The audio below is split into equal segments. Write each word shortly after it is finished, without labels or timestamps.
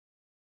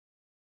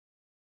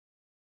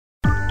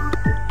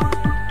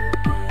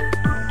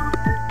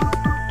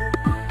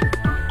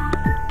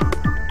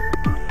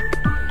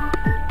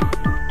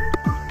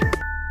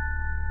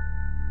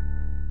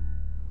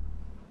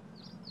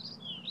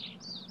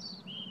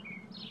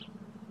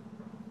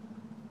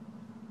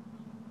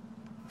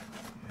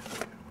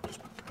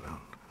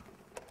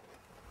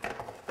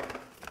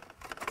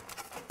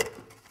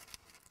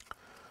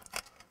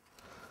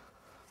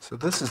So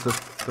this is the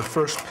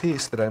first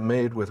piece that I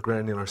made with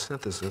granular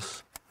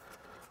synthesis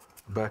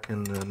back in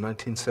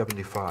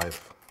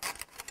 1975.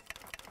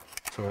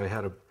 So I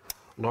had a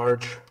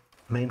large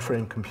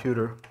mainframe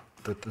computer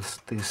that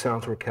these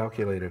sounds were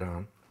calculated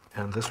on,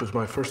 and this was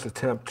my first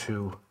attempt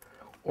to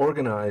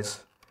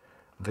organize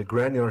the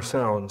granular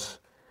sounds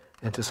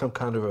into some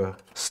kind of a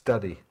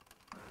study.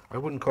 I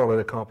wouldn't call it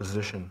a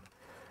composition.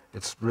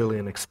 It's really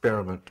an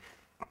experiment.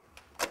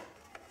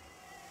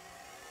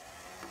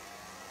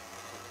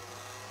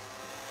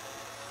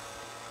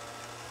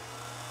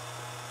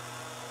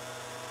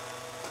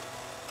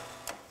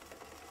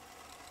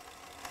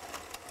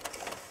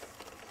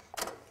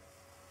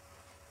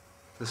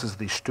 This is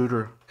the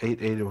Studer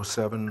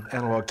 8807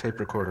 analog tape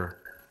recorder.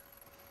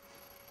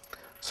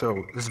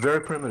 So this is very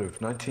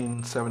primitive,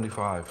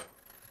 1975.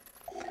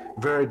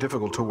 Very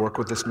difficult to work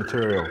with this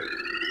material.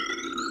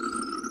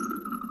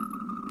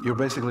 You're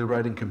basically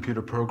writing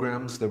computer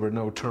programs. There were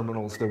no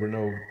terminals, there were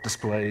no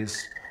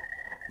displays.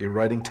 You're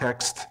writing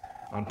text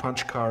on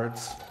punch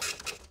cards,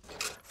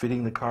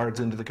 feeding the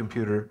cards into the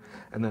computer,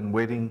 and then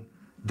waiting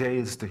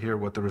days to hear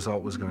what the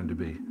result was going to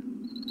be.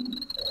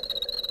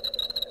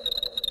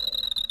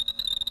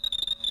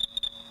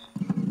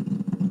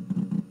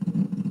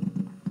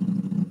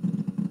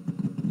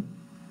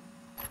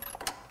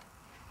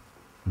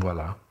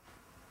 Voila.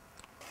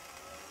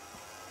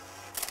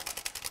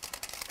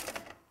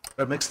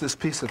 I mixed this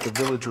piece at the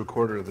Village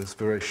Recorder, this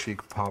very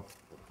chic pop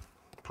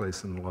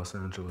place in Los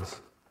Angeles.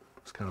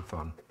 It was kind of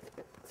fun.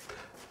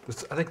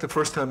 I think the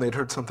first time they'd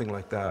heard something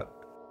like that.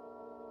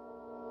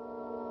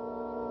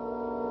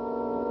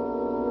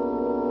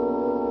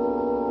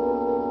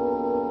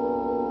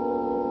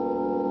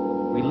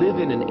 We live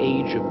in an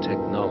age of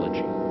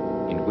technology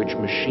in which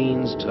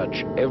machines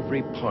touch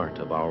every part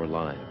of our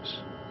lives.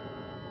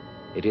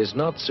 It is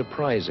not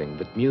surprising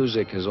that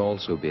music has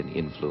also been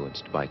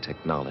influenced by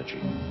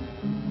technology.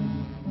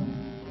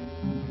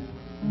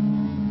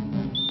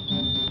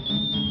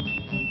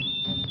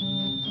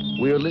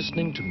 We are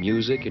listening to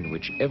music in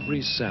which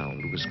every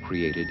sound was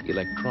created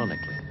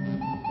electronically.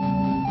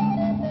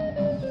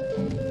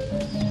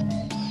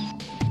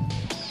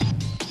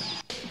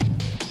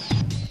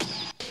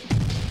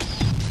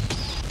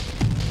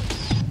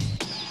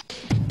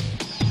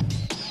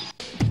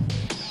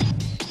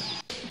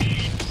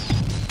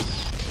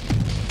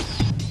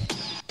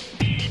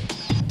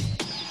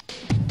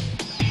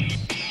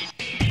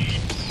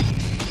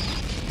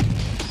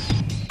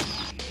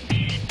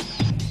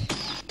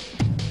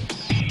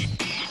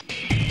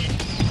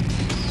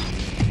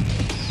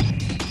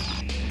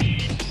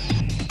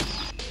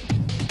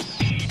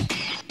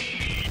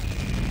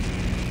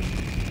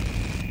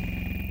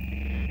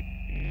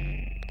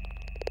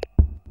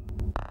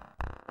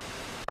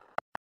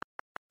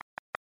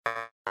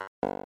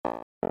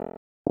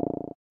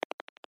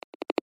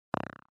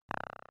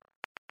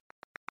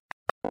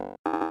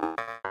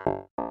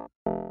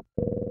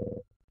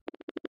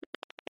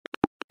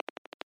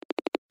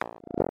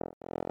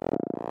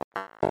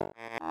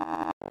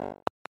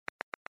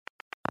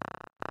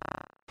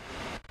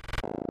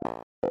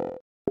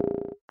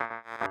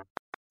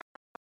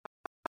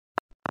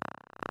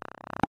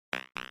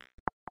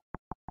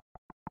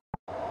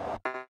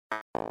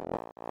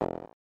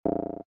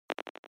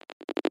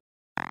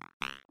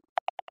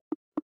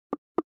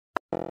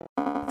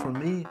 For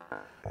me,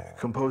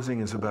 composing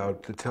is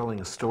about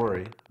telling a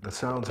story. The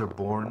sounds are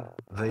born,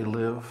 they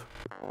live,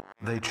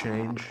 they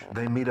change,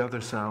 they meet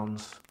other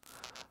sounds,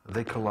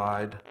 they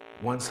collide.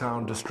 One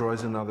sound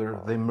destroys another,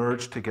 they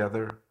merge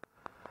together,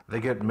 they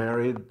get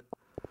married,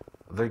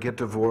 they get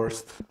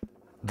divorced,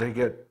 they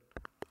get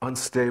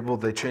unstable,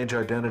 they change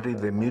identity,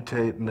 they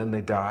mutate, and then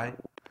they die.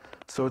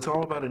 So it's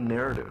all about a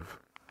narrative.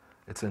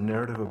 It's a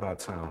narrative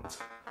about sounds.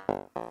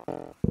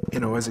 You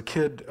know, as a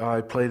kid,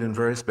 I played in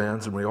various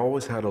bands, and we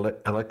always had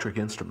electric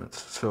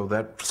instruments. So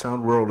that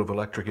sound world of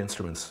electric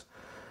instruments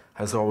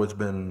has always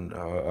been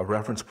a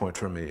reference point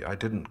for me. I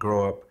didn't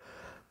grow up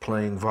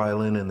playing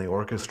violin in the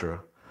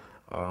orchestra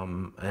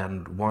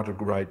and wanted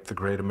to write the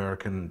Great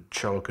American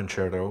Cello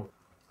Concerto.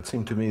 It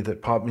seemed to me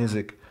that pop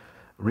music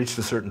reached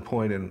a certain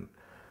point and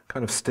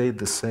kind of stayed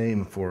the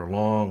same for a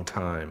long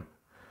time.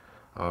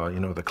 You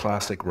know, the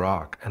classic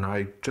rock, and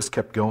I just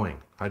kept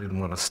going. I didn't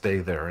want to stay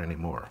there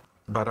anymore.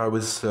 But I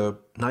was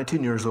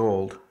 19 years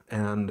old,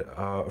 and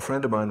a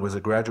friend of mine was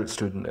a graduate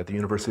student at the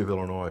University of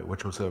Illinois,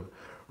 which was a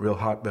real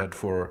hotbed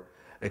for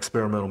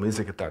experimental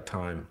music at that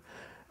time.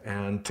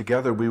 And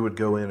together we would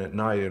go in at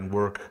night and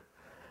work,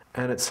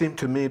 and it seemed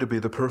to me to be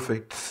the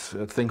perfect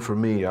thing for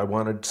me. I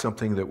wanted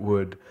something that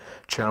would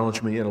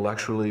challenge me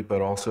intellectually, but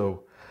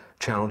also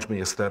challenge me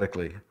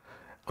aesthetically.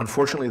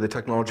 Unfortunately, the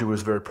technology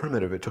was very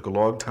primitive. It took a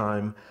long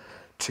time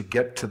to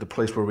get to the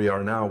place where we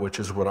are now, which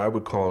is what I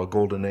would call a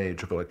golden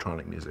age of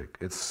electronic music.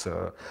 It's,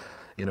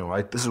 you know,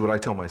 this is what I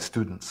tell my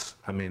students.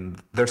 I mean,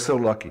 they're so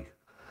lucky.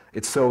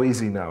 It's so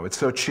easy now. It's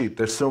so cheap.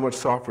 There's so much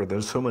software.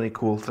 There's so many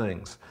cool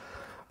things.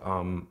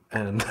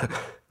 And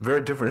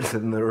very different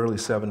than the early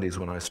 70s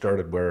when I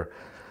started, where,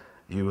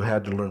 You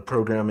had to learn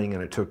programming,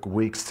 and it took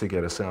weeks to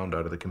get a sound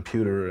out of the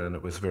computer, and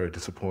it was very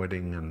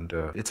disappointing. And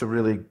it's a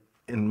really,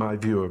 in my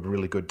view, a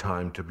really good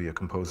time to be a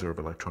composer of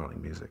electronic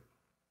music.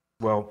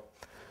 Well,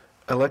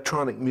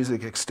 electronic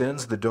music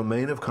extends the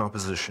domain of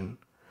composition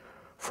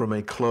from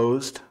a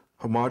closed,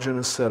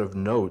 homogeneous set of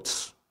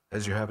notes,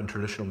 as you have in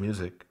traditional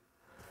music,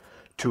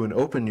 to an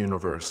open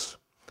universe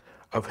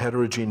of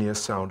heterogeneous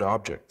sound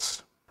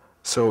objects.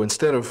 So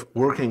instead of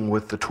working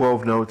with the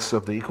 12 notes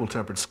of the equal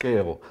tempered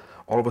scale,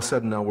 all of a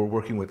sudden now we're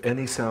working with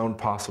any sound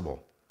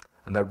possible,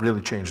 and that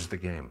really changes the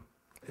game.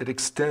 It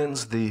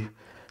extends the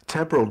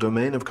temporal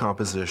domain of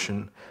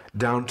composition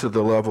down to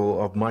the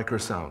level of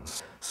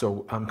microsounds.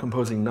 So I'm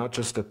composing not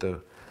just at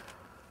the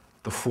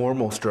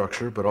formal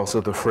structure, but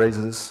also the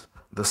phrases,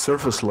 the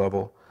surface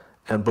level,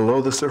 and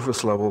below the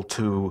surface level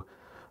to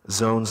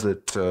zones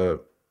that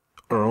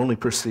are only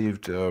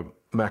perceived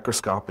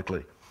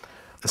macroscopically.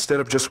 Instead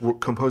of just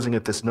composing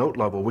at this note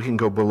level, we can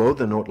go below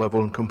the note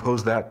level and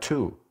compose that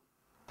too,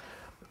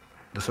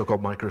 the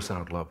so-called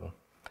microsound level.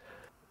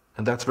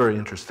 And that's very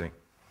interesting.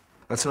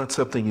 That's not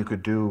something you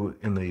could do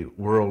in the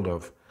world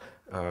of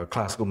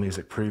classical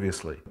music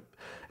previously.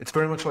 It's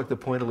very much like the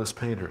pointillist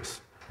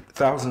painters.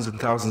 Thousands and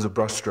thousands of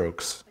brush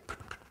strokes,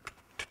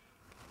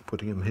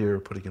 putting them here,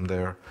 putting them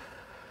there.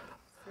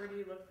 Where do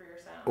you look for your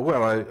sound?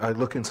 Well, I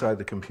look inside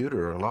the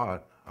computer a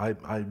lot.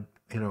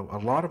 You know, a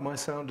lot of my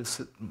sound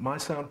is, my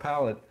sound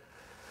palette,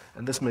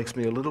 and this makes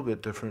me a little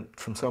bit different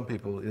from some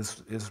people,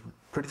 is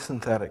pretty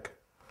synthetic.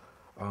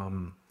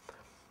 You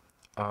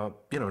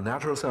know,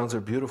 natural sounds are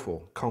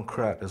beautiful.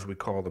 Concrète, as we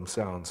call them,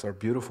 sounds are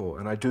beautiful,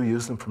 and I do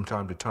use them from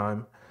time to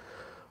time.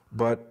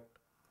 But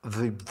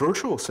the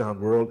virtual sound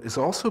world is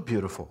also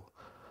beautiful.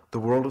 The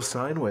world of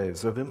sine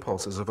waves, of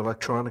impulses, of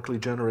electronically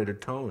generated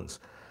tones.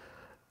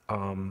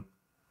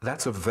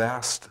 That's a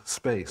vast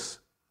space,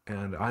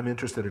 and I'm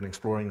interested in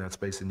exploring that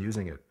space and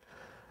using it.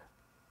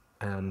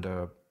 And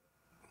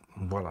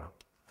voila.